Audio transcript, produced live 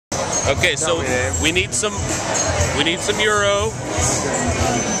Okay, so we need some euro.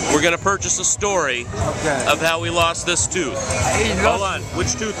 We're gonna purchase a story of how we lost this tooth. Hold on,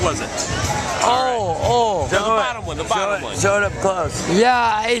 which tooth was it? The bottom one, the bottom one. Show it up close. Yeah,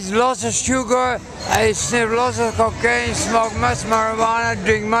 I eat lots of sugar, I sniff lots of cocaine, smoke much marijuana,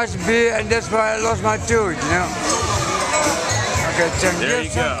 drink much beer, and that's why I lost my tooth, you know? Okay, check there you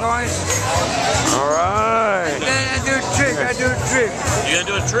go. Coins. Alright. Then I do a trick, You gonna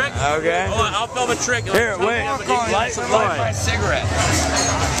do a trick? Okay. Hold on, I'll film a trick. Here, wait. Light my cigarette.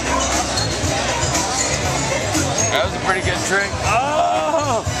 That was a pretty good trick.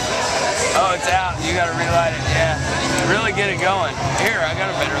 Oh, it's out. You gotta relight it, yeah. Really get it going. Here, I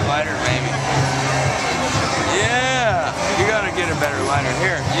got a better lighter, maybe. Yeah, you gotta get a better lighter.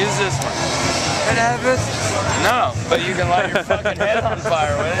 Here, use this one. Can I have this? No, but you can light your fucking head on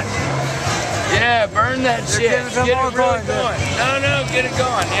fire with it. Yeah, burn that shit. Get it really going. No, get it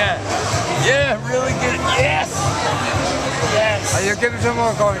going, yeah. Yeah, really get it. Yes! Yes. Are you giving some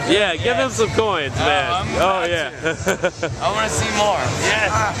more coins? Yeah, give him some coins, man. Oh, yeah. I want to see more.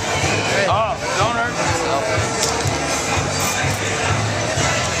 Yes. Oh, don't hurt yourself.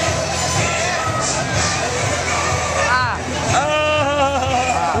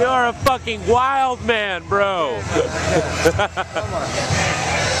 You are a fucking wild man, bro.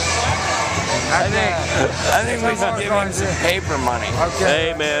 I think we should give him some paper money.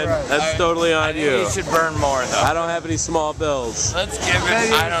 Hey, man, that's totally on you. You should burn more, though. I don't have any small bills. Let's give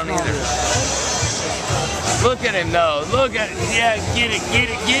it. I don't either. Look at him, though. Look at it. Yeah, get it.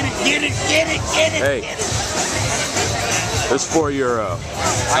 Hey. It's €4.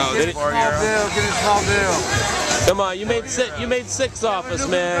 Get a small bill. Come on, you made six off us,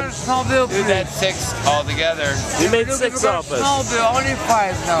 man. Small bill, do that 6 altogether. You made 6 off us. Small bill, only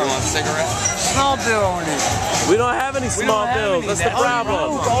 5 now. You want a cigarette? Small bill only. We don't have any small bills. That's the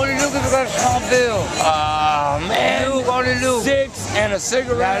problem. Only Luke if we got a small bill. Man. Luke, only Luke. 6 and a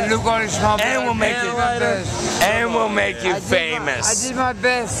cigarette. Yeah, Luke, only small bill. And we'll make you famous. I did my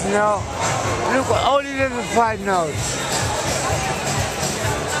best, you know. Luke, only live with 5 notes.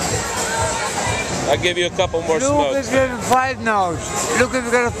 I'll give you a couple more smokes. Luke is giving 5 notes. Look if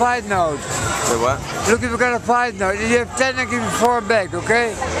you got a 5 note. Say what? Look if you got a 5 note. If you have 10, I give you 4 back,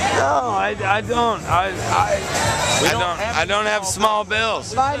 okay? No, I don't. I don't have small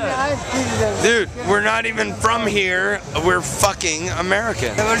bills. Dude, we're not even from here. We're fucking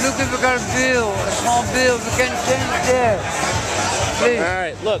American. Yeah, but look if you got a bill, a small bill. We can change there. Please. All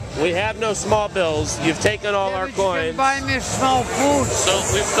right, look, we have no small bills. You've taken all our coins. You can buy me small food. So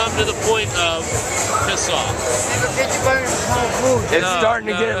we've come to the point of piss off. It's starting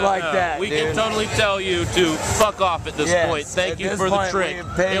to get like that. We can totally tell you to fuck off at this point. Thank you for the trick.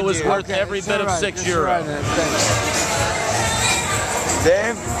 It was worth every bit of €6.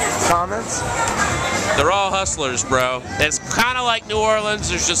 Dave, comments? They're all hustlers, bro. It's kind of like New Orleans,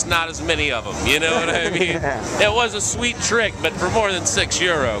 there's just not as many of them, you know what I mean? It was a sweet trick, but for more than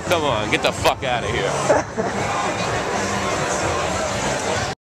 €6, come on, get the fuck out of here.